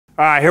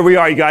All right, here we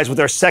are, you guys, with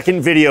our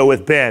second video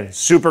with Ben.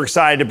 Super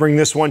excited to bring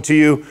this one to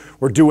you.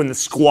 We're doing the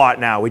squat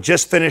now. We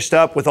just finished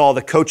up with all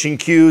the coaching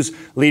cues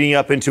leading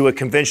up into a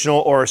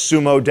conventional or a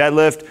sumo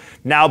deadlift.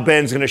 Now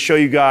Ben's gonna show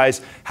you guys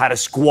how to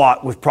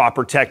squat with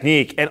proper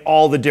technique and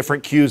all the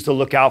different cues to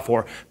look out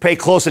for. Pay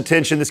close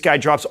attention. This guy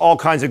drops all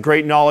kinds of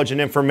great knowledge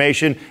and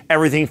information,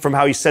 everything from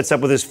how he sets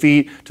up with his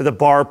feet to the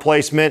bar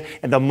placement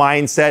and the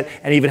mindset,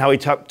 and even how he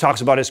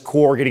talks about his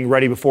core getting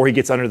ready before he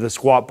gets under the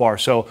squat bar.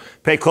 So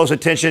pay close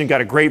attention.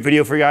 Got a great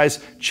video for you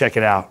guys. Check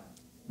it out.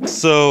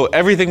 So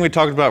everything we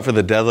talked about for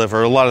the deadlift,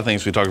 or a lot of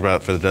things we talked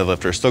about for the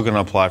deadlift, are still going to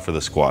apply for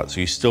the squat.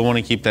 So you still want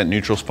to keep that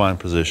neutral spine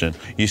position.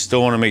 You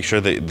still want to make sure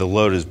that the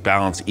load is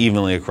balanced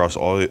evenly across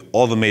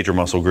all the major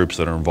muscle groups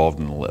that are involved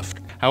in the lift.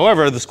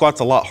 However, the squat's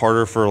a lot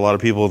harder for a lot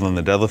of people than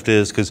the deadlift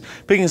is, because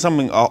picking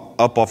something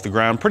up off the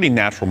ground, pretty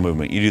natural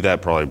movement. You do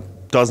that probably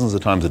dozens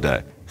of times a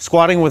day.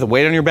 Squatting with a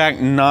weight on your back,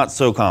 not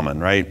so common,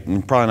 right?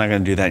 You're probably not gonna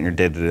do that in your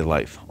day-to-day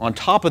life. On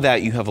top of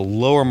that, you have a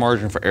lower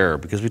margin for error,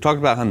 because we talked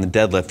about how in the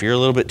deadlift, you're a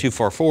little bit too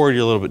far forward,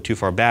 you're a little bit too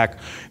far back.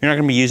 You're not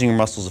gonna be using your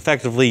muscles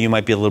effectively. You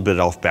might be a little bit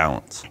off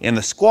balance. In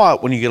the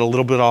squat, when you get a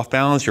little bit off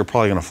balance, you're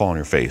probably gonna fall on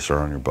your face or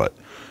on your butt.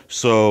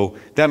 So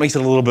that makes it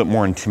a little bit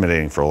more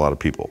intimidating for a lot of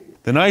people.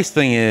 The nice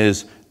thing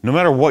is, no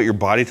matter what your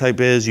body type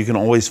is, you can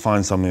always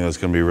find something that's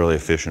gonna be really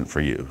efficient for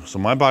you. So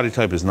my body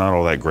type is not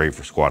all that great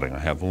for squatting. I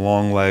have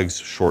long legs,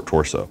 short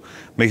torso.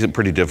 Makes it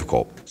pretty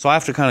difficult. So I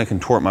have to kind of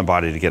contort my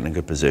body to get in a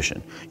good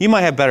position. You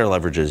might have better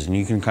leverages and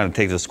you can kind of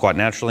take the squat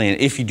naturally,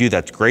 and if you do,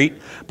 that's great.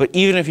 But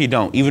even if you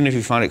don't, even if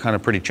you find it kind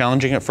of pretty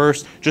challenging at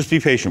first, just be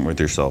patient with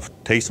yourself.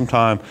 Take some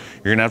time.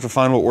 You're gonna have to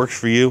find what works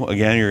for you.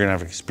 Again, you're gonna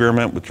have to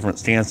experiment with different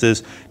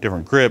stances,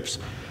 different grips,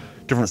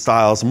 different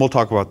styles, and we'll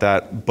talk about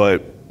that,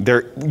 but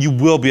you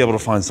will be able to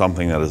find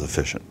something that is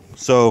efficient.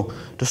 So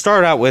to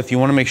start out with, you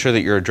want to make sure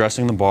that you're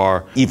addressing the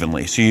bar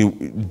evenly. So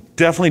you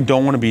definitely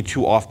don't want to be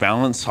too off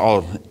balance.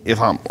 I'll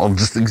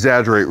just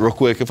exaggerate real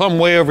quick. If I'm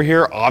way over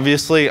here,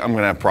 obviously I'm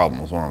going to have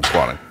problems when I'm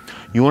squatting.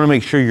 You want to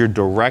make sure you're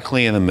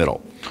directly in the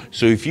middle.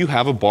 So if you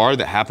have a bar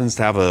that happens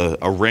to have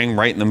a ring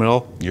right in the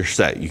middle, you're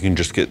set. You can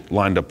just get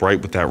lined up right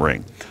with that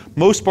ring.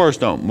 Most bars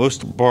don't.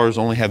 Most bars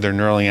only have their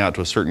knurling out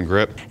to a certain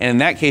grip. And in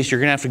that case, you're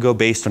going to have to go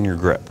based on your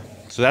grip.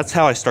 So that's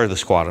how I start the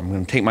squat. I'm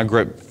going to take my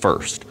grip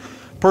first.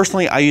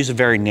 Personally, I use a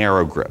very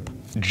narrow grip.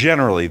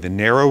 Generally, the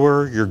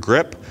narrower your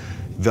grip,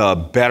 the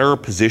better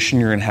position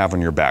you're going to have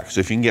on your back.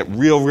 So if you can get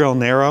real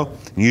narrow,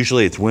 and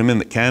usually it's women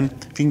that can,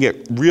 if you can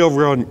get real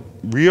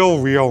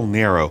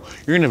narrow,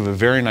 you're going to have a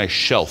very nice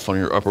shelf on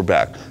your upper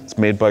back. It's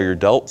made by your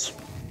delts.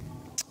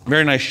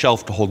 Very nice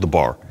shelf to hold the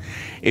bar.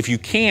 If you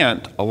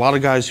can't, a lot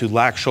of guys who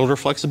lack shoulder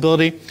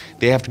flexibility,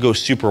 they have to go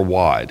super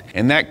wide.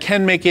 And that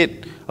can make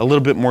it a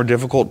little bit more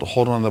difficult to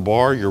hold on the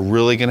bar. You're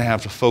really gonna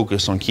have to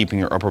focus on keeping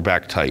your upper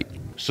back tight.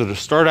 So to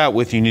start out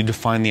with, you need to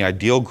find the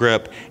ideal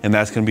grip, and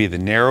that's gonna be the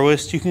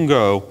narrowest you can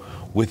go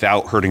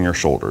without hurting your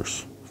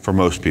shoulders for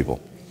most people.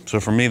 So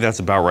for me, that's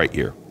about right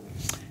here.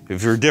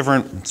 If you're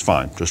different, it's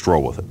fine, just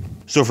roll with it.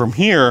 So from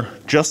here,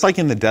 just like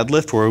in the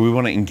deadlift where we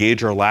wanna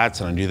engage our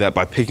lats, and I do that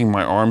by picking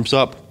my arms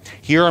up,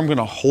 here I'm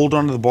gonna hold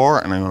onto the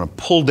bar and I'm gonna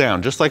pull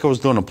down, just like I was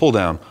doing a pull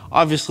down.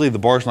 Obviously the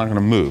bar's not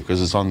gonna move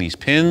because it's on these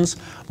pins,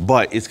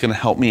 but it's gonna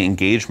help me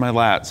engage my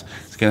lats.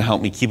 It's gonna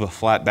help me keep a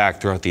flat back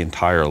throughout the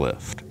entire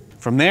lift.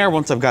 From there,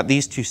 once I've got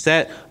these two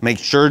set, make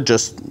sure,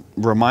 just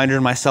reminder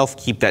to myself,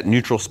 keep that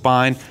neutral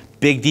spine,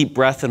 big deep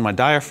breath in my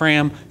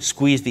diaphragm,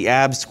 squeeze the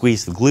abs,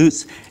 squeeze the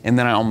glutes, and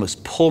then I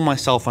almost pull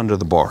myself under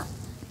the bar.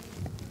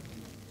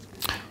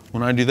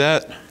 When I do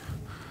that,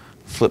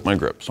 flip my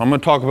grip. So I'm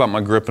gonna talk about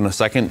my grip in a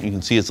second. You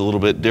can see it's a little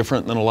bit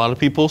different than a lot of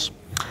people's.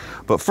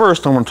 But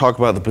first, I'm gonna talk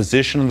about the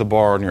position of the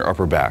bar on your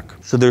upper back.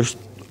 So there's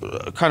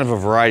kind of a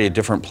variety of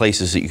different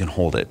places that you can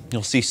hold it.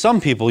 You'll see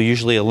some people,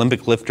 usually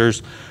Olympic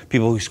lifters,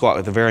 people who squat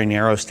with a very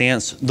narrow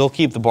stance, they'll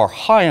keep the bar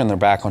high on their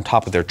back on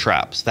top of their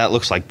traps. That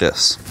looks like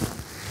this.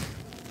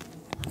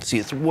 See,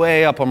 it's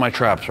way up on my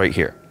traps right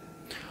here.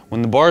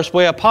 When the bar's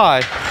way up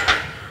high,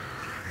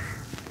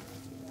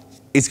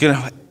 it's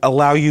gonna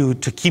allow you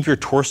to keep your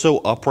torso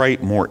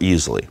upright more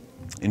easily.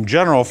 In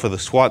general, for the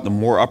squat, the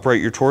more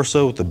upright your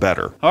torso, the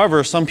better.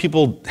 However, some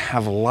people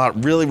have a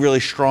lot, really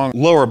strong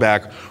lower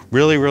back,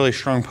 really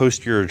strong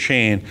posterior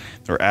chain.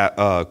 Their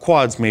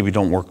quads maybe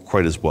don't work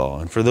quite as well.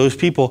 And for those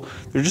people,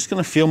 they're just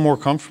gonna feel more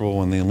comfortable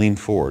when they lean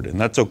forward, and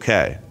that's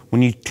okay.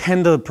 When you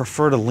tend to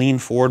prefer to lean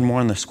forward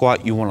more in the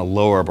squat, you want a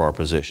lower bar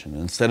position.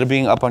 Instead of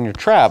being up on your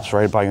traps,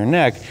 right by your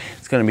neck,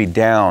 it's gonna be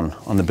down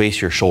on the base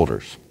of your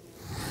shoulders.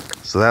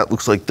 So that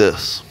looks like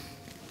this.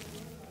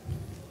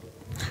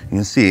 You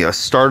can see I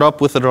start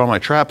up with it on my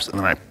traps and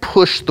then I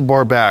push the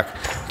bar back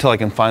until I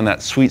can find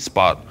that sweet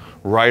spot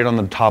right on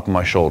the top of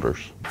my shoulders.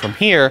 From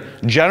here,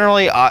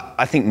 generally,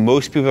 I think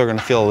most people are gonna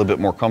feel a little bit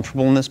more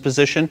comfortable in this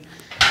position.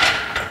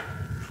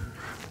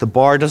 The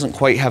bar doesn't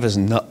quite have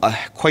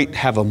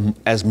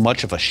as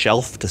much of a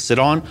shelf to sit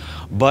on,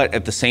 but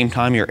at the same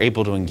time, you're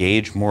able to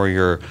engage more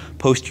your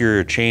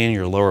posterior chain,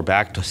 your lower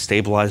back to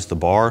stabilize the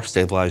bar,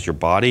 stabilize your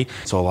body.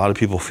 So a lot of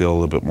people feel a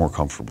little bit more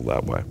comfortable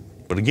that way.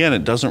 But again,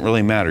 it doesn't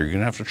really matter. You're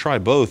gonna have to try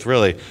both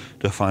really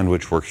to find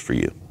which works for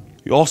you.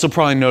 You also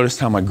probably noticed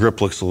how my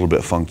grip looks a little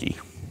bit funky.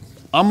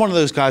 I'm one of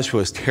those guys who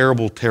has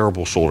terrible,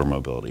 terrible shoulder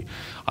mobility.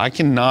 I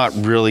cannot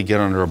really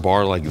get under a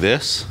bar like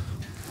this.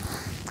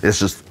 It's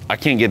just, I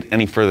can't get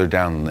any further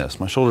down than this.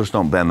 My shoulders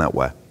don't bend that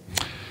way.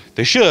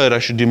 They should, I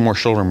should do more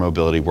shoulder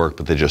mobility work,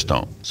 but they just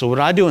don't. So what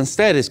I do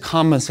instead is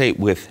compensate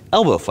with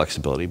elbow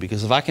flexibility,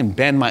 because if I can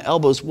bend my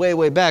elbows way,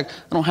 way back,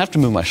 I don't have to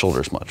move my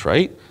shoulders much,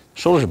 right?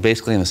 Shoulders are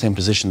basically in the same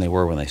position they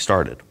were when they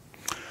started.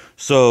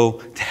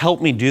 So to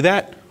help me do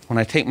that, when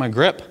I take my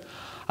grip,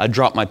 I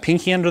drop my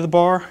pinky under the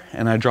bar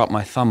and I drop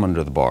my thumb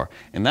under the bar.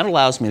 And that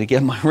allows me to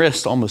get my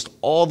wrist almost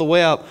all the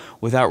way up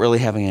without really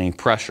having any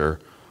pressure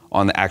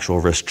on the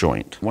actual wrist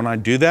joint. When I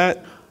do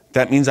that,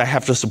 that means I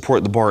have to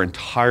support the bar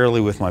entirely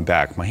with my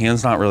back. My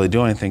hand's not really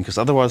doing anything, because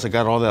otherwise I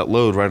got all that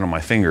load right on my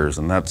fingers,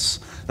 and that's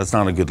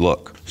not a good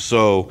look.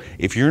 So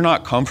if you're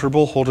not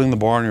comfortable holding the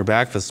bar on your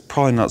back, that's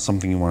probably not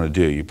something you want to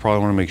do. You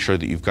probably want to make sure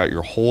that you've got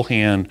your whole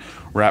hand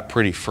wrapped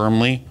pretty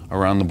firmly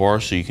around the bar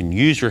so you can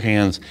use your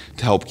hands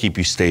to help keep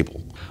you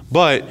stable.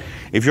 But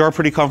if you are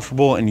pretty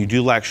comfortable and you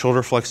do lack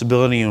shoulder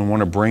flexibility and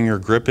want to bring your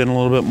grip in a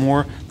little bit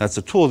more, that's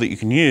a tool that you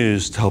can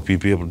use to help you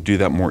be able to do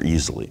that more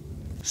easily.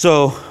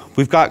 So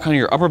we've got kind of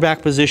your upper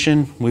back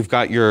position. We've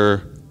got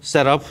your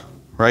setup,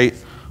 right,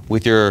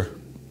 with your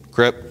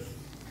grip.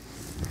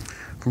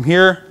 From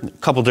here, a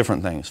couple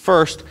different things.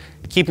 First,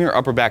 keeping your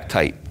upper back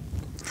tight.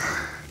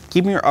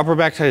 Keeping your upper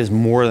back tight is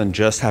more than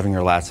just having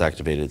your lats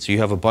activated. So you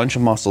have a bunch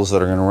of muscles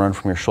that are gonna run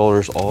from your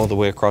shoulders all the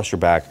way across your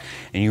back,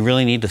 and you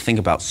really need to think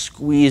about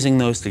squeezing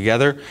those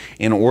together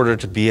in order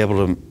to be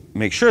able to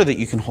make sure that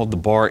you can hold the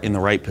bar in the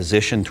right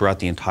position throughout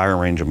the entire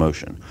range of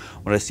motion.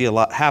 What I see a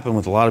lot happen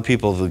with a lot of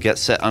people, they'll get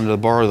set under the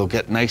bar, they'll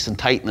get nice and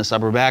tight in this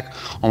upper back,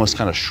 almost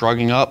kind of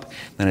shrugging up.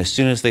 Then as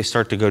soon as they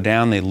start to go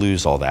down, they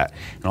lose all that.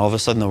 And all of a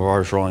sudden the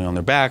bar is rolling on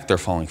their back, they're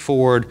falling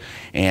forward,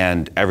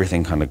 and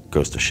everything kind of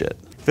goes to shit.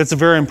 That's a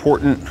very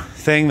important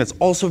thing that's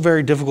also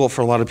very difficult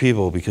for a lot of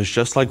people, because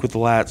just like with the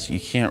lats, you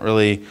can't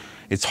really,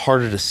 it's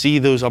harder to see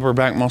those upper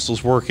back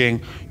muscles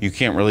working. You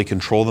can't really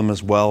control them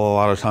as well a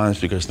lot of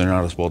times because they're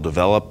not as well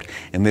developed,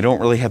 and they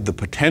don't really have the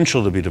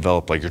potential to be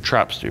developed like your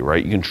traps do,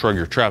 right? You can shrug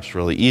your traps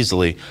really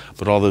easily,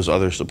 but all those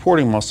other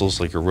supporting muscles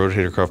like your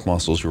rotator cuff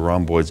muscles, your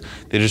rhomboids,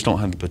 they just don't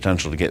have the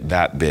potential to get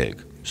that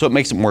big. So it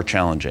makes it more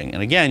challenging.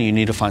 And again, you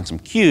need to find some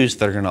cues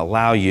that are gonna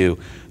allow you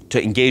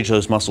to engage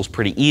those muscles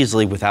pretty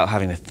easily without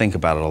having to think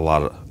about it a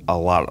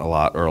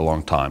lot or a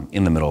long time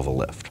in the middle of a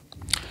lift.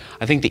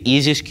 I think the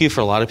easiest cue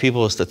for a lot of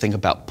people is to think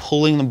about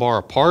pulling the bar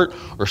apart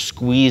or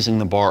squeezing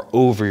the bar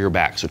over your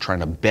back. So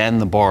trying to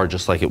bend the bar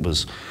just like it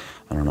was,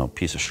 I don't know, a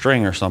piece of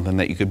string or something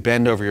that you could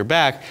bend over your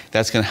back.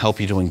 That's gonna help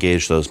you to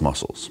engage those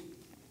muscles.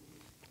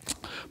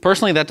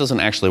 Personally, that doesn't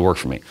actually work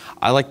for me.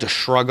 I like to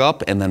shrug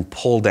up and then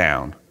pull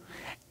down.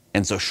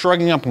 And so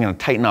shrugging up, I'm gonna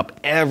tighten up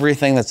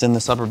everything that's in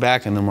this upper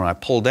back, and then when I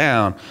pull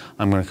down,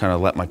 I'm gonna kind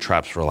of let my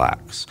traps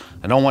relax.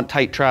 I don't want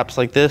tight traps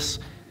like this.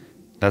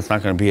 That's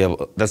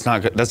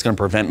gonna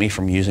prevent me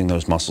from using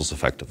those muscles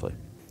effectively.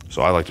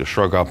 So I like to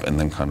shrug up and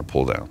then kind of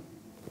pull down.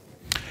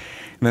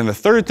 And then the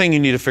third thing you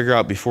need to figure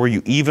out before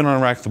you even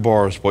unrack the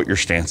bar is what your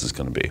stance is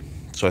gonna be.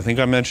 So I think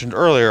I mentioned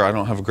earlier, I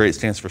don't have a great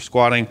stance for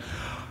squatting.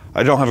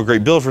 I don't have a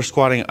great build for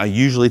squatting. I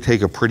usually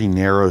take a pretty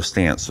narrow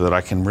stance so that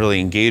I can really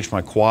engage my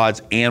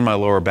quads and my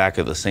lower back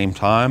at the same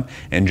time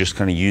and just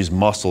kind of use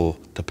muscle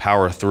to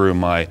power through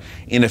my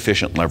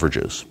inefficient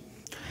leverages.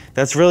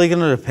 That's really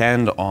gonna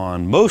depend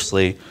on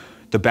mostly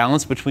the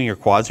balance between your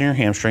quads and your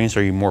hamstrings.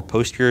 Are you more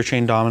posterior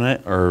chain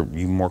dominant or are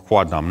you more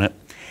quad dominant?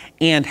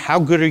 And how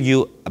good are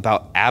you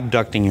about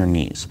abducting your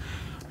knees,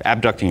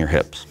 abducting your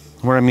hips?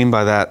 What I mean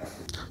by that,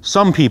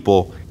 some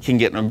people can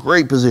get in a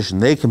great position.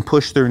 They can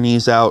push their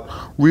knees out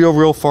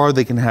real far.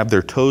 They can have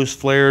their toes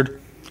flared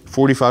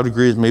 45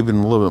 degrees, maybe a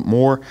little bit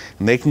more,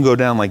 and they can go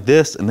down like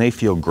this and they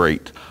feel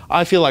great.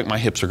 I feel like my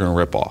hips are gonna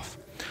rip off,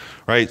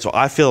 right? So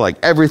I feel like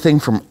everything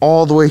from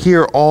all the way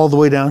here, all the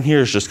way down here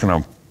is just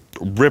gonna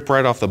rip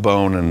right off the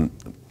bone, and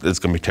it's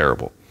gonna be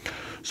terrible.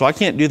 So I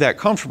can't do that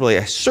comfortably.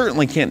 I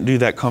certainly can't do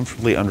that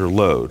comfortably under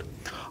load.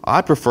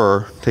 I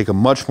prefer to take a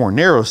much more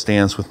narrow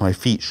stance with my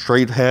feet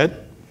straight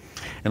ahead,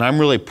 and I'm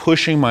really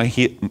pushing my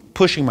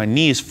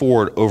knees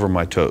forward over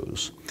my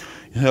toes.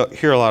 You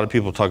hear a lot of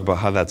people talk about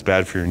how that's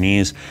bad for your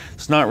knees.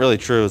 It's not really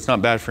true. It's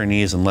not bad for your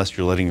knees unless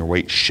you're letting your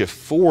weight shift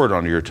forward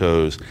onto your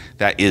toes.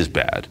 That is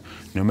bad.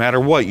 No matter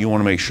what, you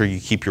want to make sure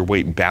you keep your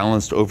weight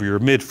balanced over your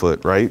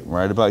midfoot,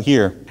 right about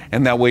here.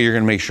 And that way you're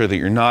going to make sure that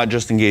you're not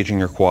just engaging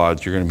your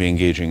quads, you're going to be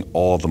engaging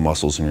all the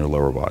muscles in your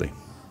lower body.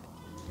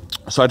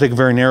 So I take a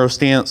very narrow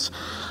stance.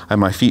 I have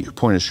my feet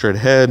pointed straight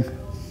ahead.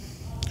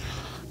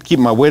 Keep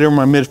my weight over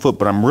my midfoot,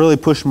 but I'm really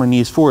pushing my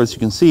knees forward. As you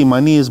can see, my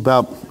knee is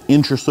about an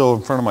inch or so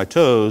in front of my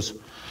toes.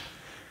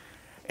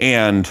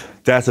 And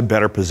that's a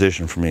better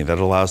position for me. That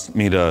allows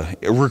me to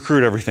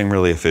recruit everything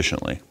really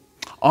efficiently.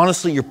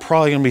 Honestly, you're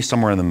probably gonna be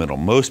somewhere in the middle.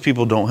 Most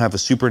people don't have a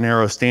super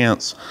narrow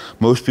stance.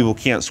 Most people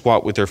can't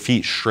squat with their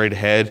feet straight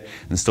ahead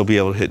and still be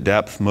able to hit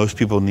depth. Most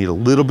people need a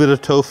little bit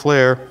of toe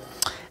flare.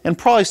 and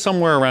probably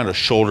somewhere around a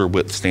shoulder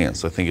width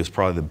stance, I think is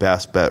probably the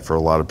best bet for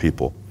a lot of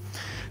people.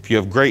 If you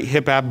have great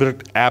hip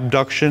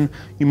abduction,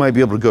 you might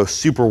be able to go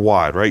super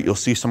wide, right? You'll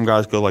see some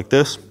guys go like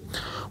this,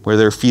 where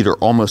their feet are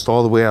almost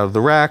all the way out of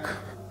the rack.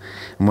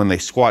 And when they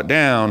squat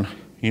down,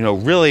 you know,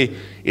 really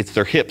it's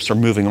their hips are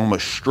moving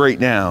almost straight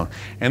down.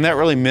 And that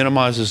really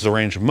minimizes the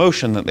range of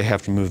motion that they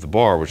have to move the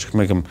bar, which can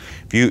make them,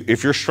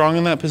 if you're strong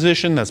in that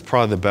position, that's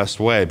probably the best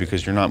way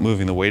because you're not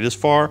moving the weight as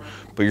far,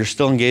 but you're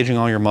still engaging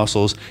all your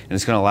muscles and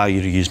it's gonna allow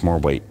you to use more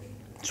weight.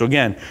 So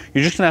again,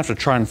 you're just gonna have to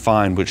try and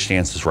find which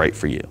stance is right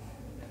for you.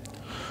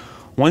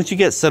 Once you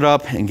get set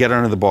up and get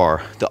under the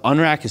bar, the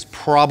unrack is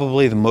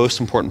probably the most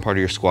important part of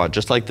your squat.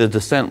 Just like the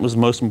descent was the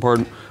most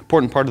important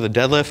part of the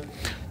deadlift,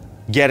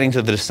 getting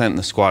to the descent in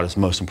the squat is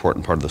the most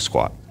important part of the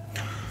squat.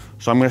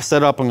 So I'm gonna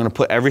set up, I'm gonna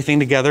put everything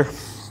together,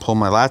 pull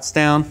my lats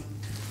down,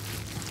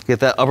 get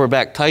that upper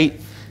back tight,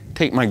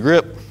 take my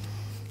grip,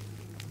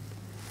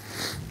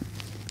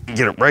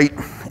 get it right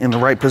in the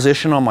right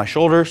position on my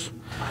shoulders.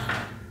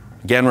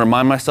 Again,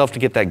 remind myself to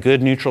get that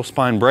good neutral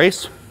spine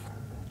brace.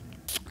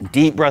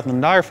 Deep breath in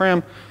the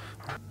diaphragm,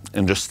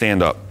 and just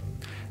stand up.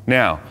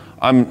 Now,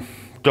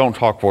 don't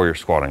talk while you're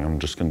squatting. I'm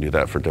just gonna do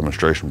that for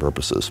demonstration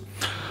purposes.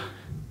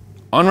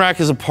 Unrack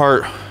is a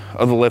part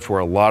of the lift where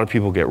a lot of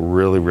people get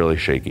really, really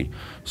shaky.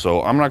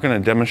 So I'm not gonna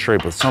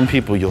demonstrate, but some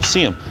people, you'll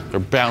see them, they're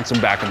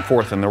bouncing back and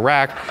forth in the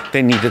rack.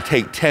 They need to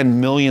take 10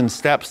 million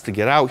steps to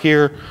get out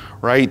here,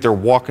 right? They're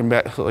walking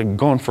back, like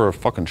going for a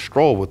fucking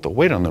stroll with the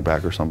weight on their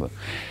back or something.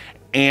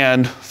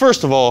 And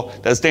first of all,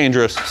 that's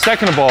dangerous.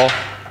 Second of all,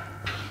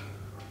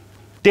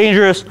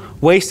 dangerous,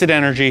 wasted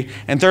energy,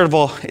 and third of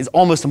all, it's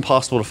almost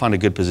impossible to find a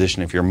good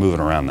position if you're moving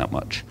around that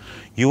much.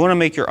 You wanna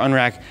make your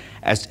unrack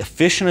as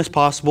efficient as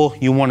possible.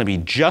 You wanna be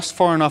just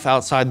far enough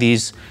outside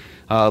these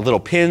little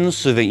pins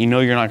so that you know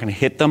you're not gonna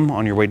hit them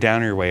on your way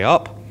down or your way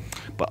up.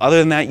 But other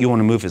than that, you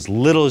wanna move as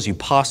little as you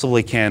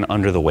possibly can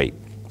under the weight.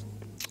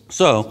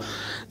 So,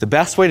 the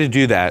best way to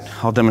do that,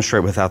 I'll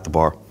demonstrate without the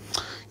bar.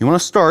 You wanna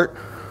start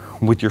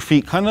with your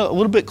feet kind of a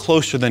little bit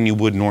closer than you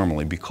would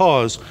normally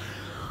because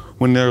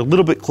when they're a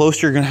little bit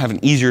closer, you're gonna have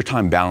an easier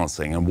time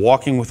balancing, and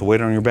walking with the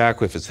weight on your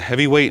back, if it's a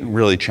heavy weight,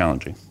 really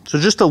challenging. So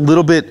just a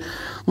little bit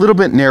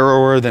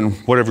narrower than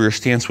whatever your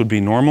stance would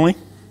be normally.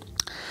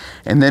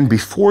 And then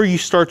before you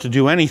start to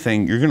do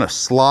anything, you're gonna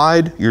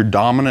slide your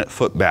dominant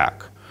foot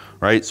back,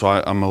 right? So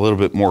I'm a little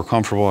bit more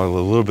comfortable, I have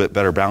a little bit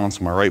better balance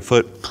on my right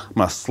foot. I'm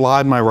gonna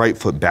slide my right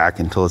foot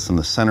back until it's in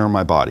the center of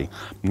my body.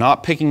 I'm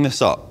not picking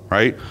this up,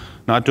 right?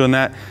 Not doing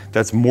that,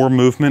 that's more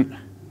movement,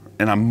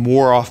 and I'm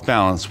more off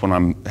balance when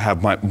I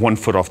have my one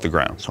foot off the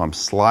ground. So I'm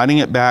sliding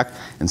it back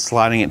and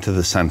sliding it to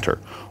the center.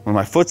 When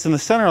my foot's in the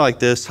center like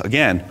this,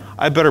 again,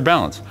 I have better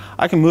balance.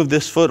 I can move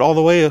this foot all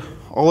the way,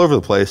 all over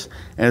the place,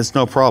 and it's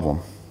no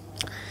problem.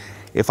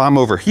 If I'm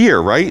over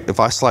here, right,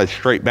 if I slide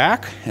straight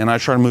back and I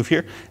try to move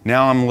here,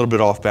 now I'm a little bit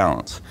off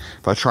balance.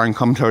 If I try and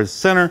come towards the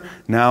center,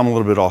 now I'm a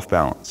little bit off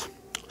balance.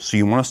 So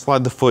you wanna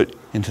slide the foot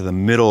into the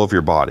middle of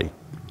your body.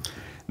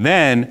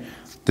 Then,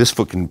 this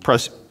foot can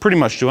pretty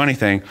much do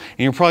anything, and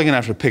you're probably gonna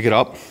have to pick it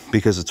up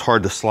because it's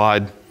hard to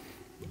slide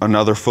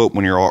another foot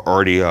when you're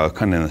already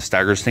kind of in a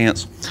staggered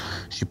stance.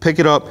 So you pick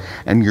it up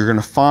and you're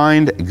gonna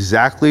find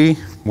exactly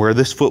where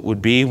this foot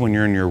would be when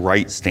you're in your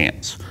right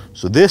stance.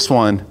 So this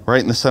one,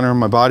 right in the center of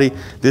my body,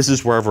 this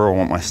is wherever I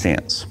want my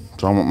stance.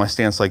 So I want my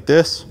stance like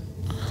this,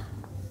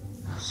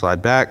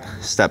 slide back,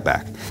 step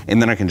back,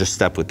 and then I can just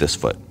step with this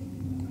foot.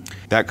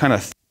 That kind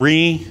of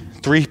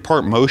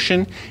three-part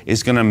motion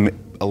is gonna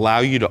allow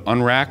you to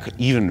unrack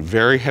even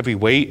very heavy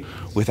weight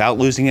without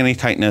losing any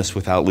tightness,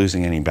 without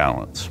losing any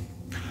balance.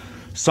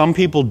 Some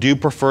people do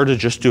prefer to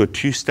just do a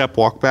two-step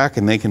walk back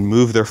and they can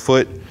move their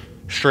foot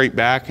straight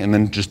back and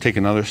then just take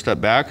another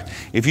step back.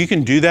 If you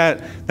can do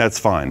that, that's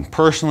fine.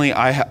 Personally,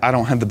 I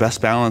don't have the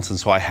best balance, and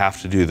so I have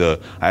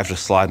to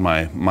slide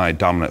my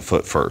dominant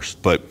foot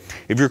first. But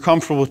if you're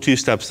comfortable with 2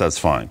 steps, that's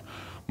fine.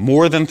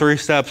 More than 3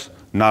 steps,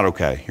 not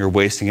okay. You're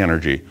wasting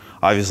energy.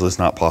 Obviously, it's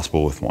not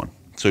possible with 1.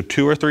 So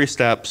 2 or 3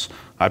 steps,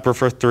 I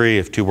prefer 3.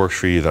 If 2 works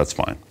for you, that's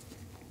fine.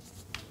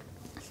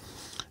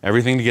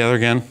 Everything together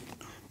again.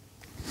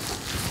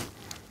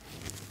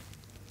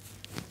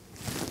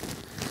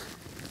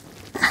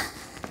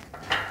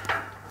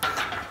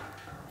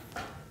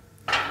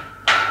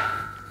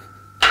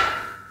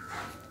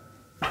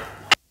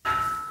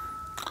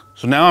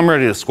 So now I'm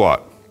ready to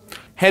squat.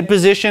 Head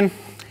position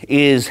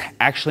is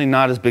actually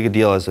not as big a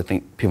deal as I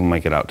think people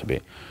make it out to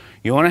be.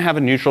 You want to have a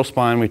neutral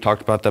spine. We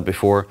talked about that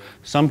before.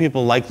 Some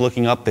people like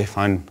looking up. They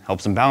find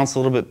helps them balance a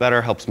little bit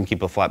better, helps them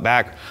keep a flat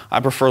back.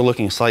 I prefer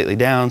looking slightly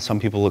down. Some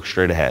people look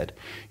straight ahead.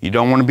 You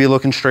don't want to be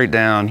looking straight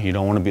down. You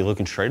don't want to be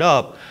looking straight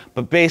up,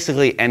 but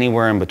basically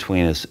anywhere in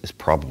between is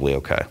probably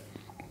okay.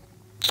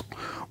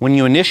 When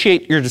you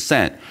initiate your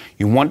descent,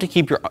 you want to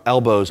keep your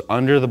elbows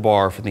under the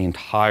bar for the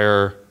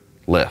entire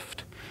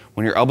lift.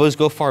 When your elbows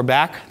go far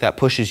back, that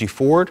pushes you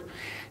forward.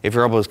 If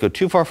your elbows go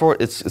too far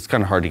forward, it's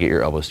kind of hard to get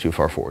your elbows too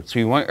far forward. So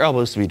you want your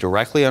elbows to be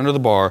directly under the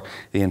bar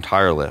the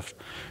entire lift.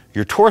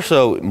 Your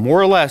torso,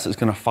 more or less, is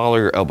gonna follow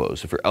your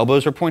elbows. If your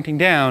elbows are pointing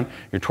down,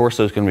 your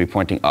torso is gonna be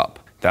pointing up.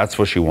 That's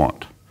what you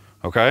want,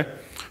 okay?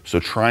 So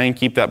try and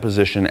keep that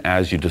position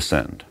as you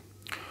descend.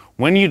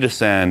 When you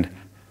descend,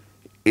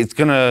 it's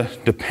gonna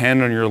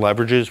depend on your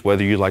leverages,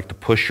 whether you like to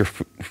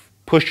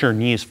push your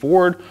knees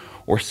forward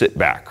or sit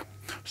back.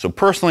 So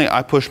personally,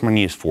 I push my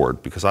knees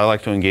forward because I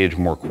like to engage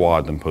more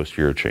quad than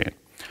posterior chain.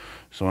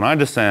 So when I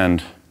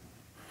descend,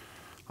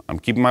 I'm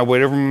keeping my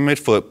weight over my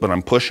midfoot, but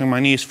I'm pushing my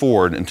knees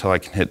forward until I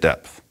can hit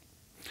depth.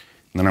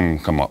 And then I'm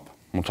gonna come up.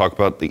 We'll talk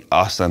about the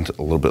ascent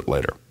a little bit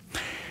later.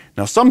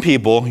 Now some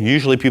people,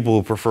 usually people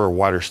who prefer a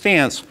wider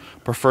stance,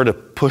 prefer to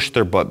push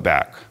their butt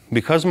back.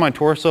 Because of my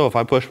torso, if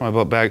I push my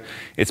butt back,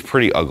 it's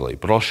pretty ugly,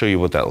 but I'll show you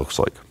what that looks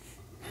like.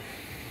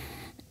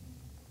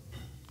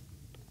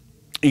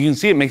 You can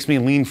see it makes me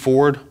lean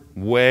forward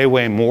way,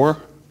 way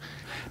more.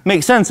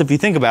 Makes sense if you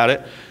think about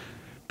it,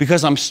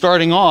 because I'm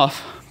starting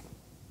off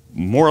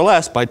more or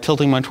less by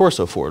tilting my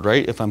torso forward,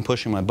 right? If I'm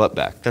pushing my butt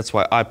back. That's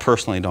why I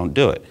personally don't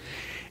do it.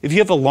 If you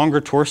have a longer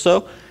torso,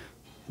 it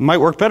might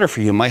work better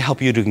for you. It might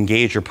help you to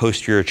engage your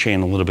posterior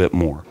chain a little bit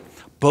more.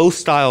 Both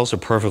styles are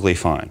perfectly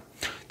fine.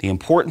 The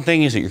important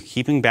thing is that you're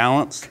keeping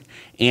balanced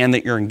and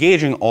that you're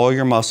engaging all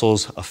your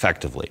muscles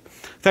effectively.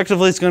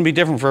 Effectively, it's going to be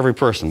different for every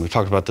person. We've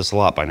talked about this a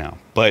lot by now,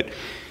 but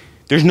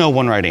there's no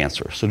one right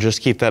answer. So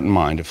just keep that in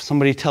mind. If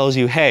somebody tells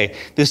you, hey,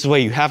 this is the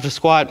way you have to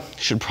squat, it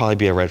should probably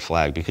be a red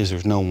flag because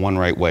there's no one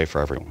right way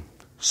for everyone.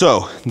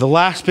 So the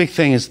last big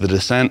thing is the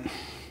descent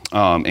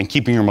and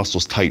keeping your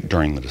muscles tight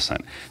during the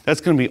descent.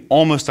 That's going to be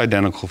almost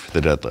identical for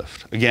the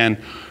deadlift.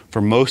 Again,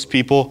 for most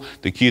people,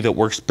 the cue that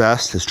works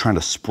best is trying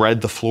to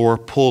spread the floor,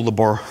 pull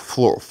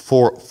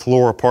the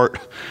floor apart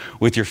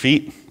with your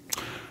feet.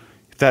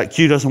 If that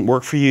cue doesn't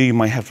work for you, you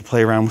might have to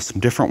play around with some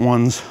different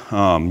ones.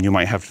 You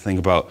might have to think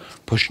about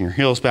pushing your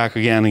heels back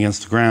again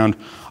against the ground.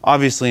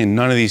 Obviously, in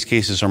none of these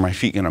cases are my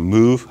feet going to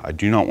move. I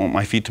do not want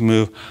my feet to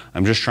move.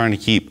 I'm just trying to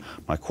keep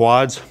my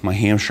quads, my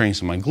hamstrings,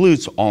 and my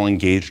glutes all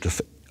engaged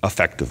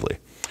effectively.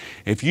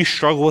 If you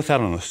struggle with that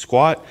on a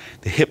squat,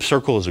 the hip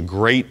circle is a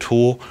great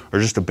tool, or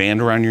just a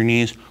band around your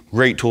knees,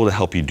 great tool to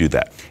help you do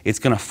that. It's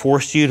gonna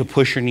force you to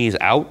push your knees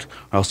out,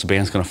 or else the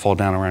band's gonna fall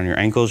down around your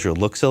ankles, you'll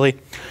look silly.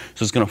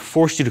 So it's gonna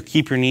force you to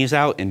keep your knees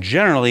out, and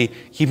generally,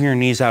 keeping your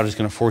knees out is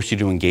gonna force you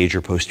to engage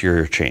your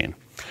posterior chain.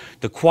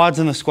 The quads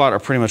in the squat are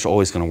pretty much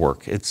always gonna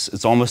work.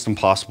 It's almost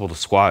impossible to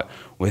squat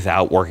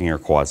without working your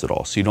quads at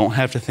all, so you don't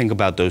have to think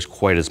about those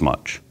quite as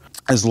much.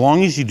 As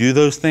long as you do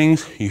those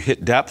things, you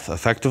hit depth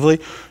effectively.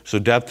 So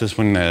depth is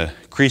when the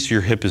crease of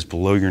your hip is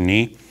below your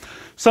knee.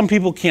 Some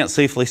people can't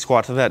safely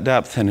squat to that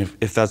depth, and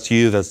if that's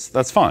you,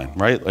 that's fine,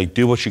 right? Like,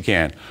 do what you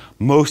can.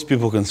 Most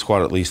people can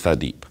squat at least that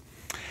deep.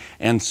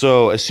 And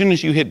so as soon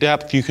as you hit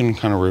depth, you can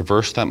kind of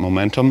reverse that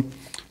momentum.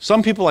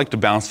 Some people like to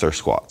bounce their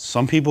squats.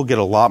 Some people get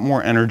a lot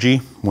more energy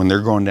when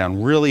they're going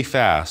down really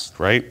fast,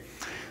 right?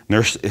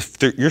 And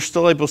you're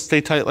still able to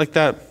stay tight like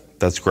that,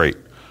 that's great.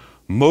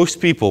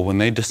 Most people, when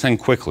they descend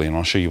quickly, and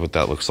I'll show you what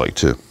that looks like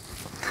too.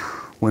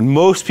 When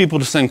most people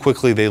descend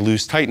quickly, they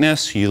lose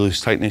tightness, you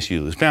lose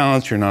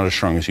balance, you're not as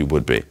strong as you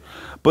would be.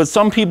 But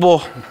some people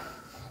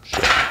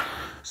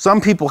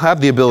have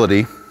the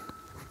ability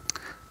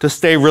to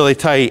stay really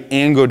tight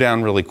and go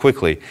down really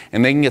quickly,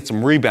 and they can get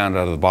some rebound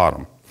out of the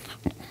bottom.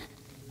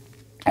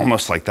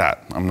 Almost like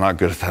that. I'm not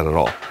good at that at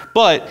all.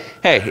 But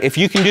hey, if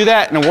you can do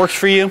that and it works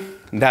for you,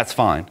 that's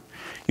fine.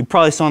 You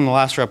probably saw in the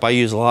last rep, I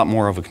use a lot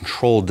more of a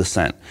controlled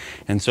descent.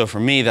 And so for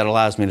me, that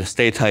allows me to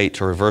stay tight,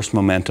 to reverse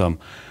momentum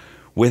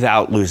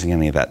without losing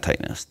any of that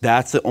tightness.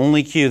 That's the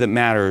only cue that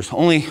matters,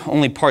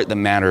 only part that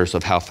matters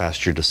of how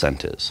fast your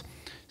descent is.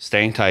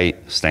 Staying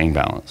tight, staying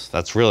balanced.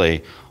 That's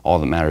really all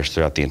that matters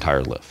throughout the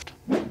entire lift.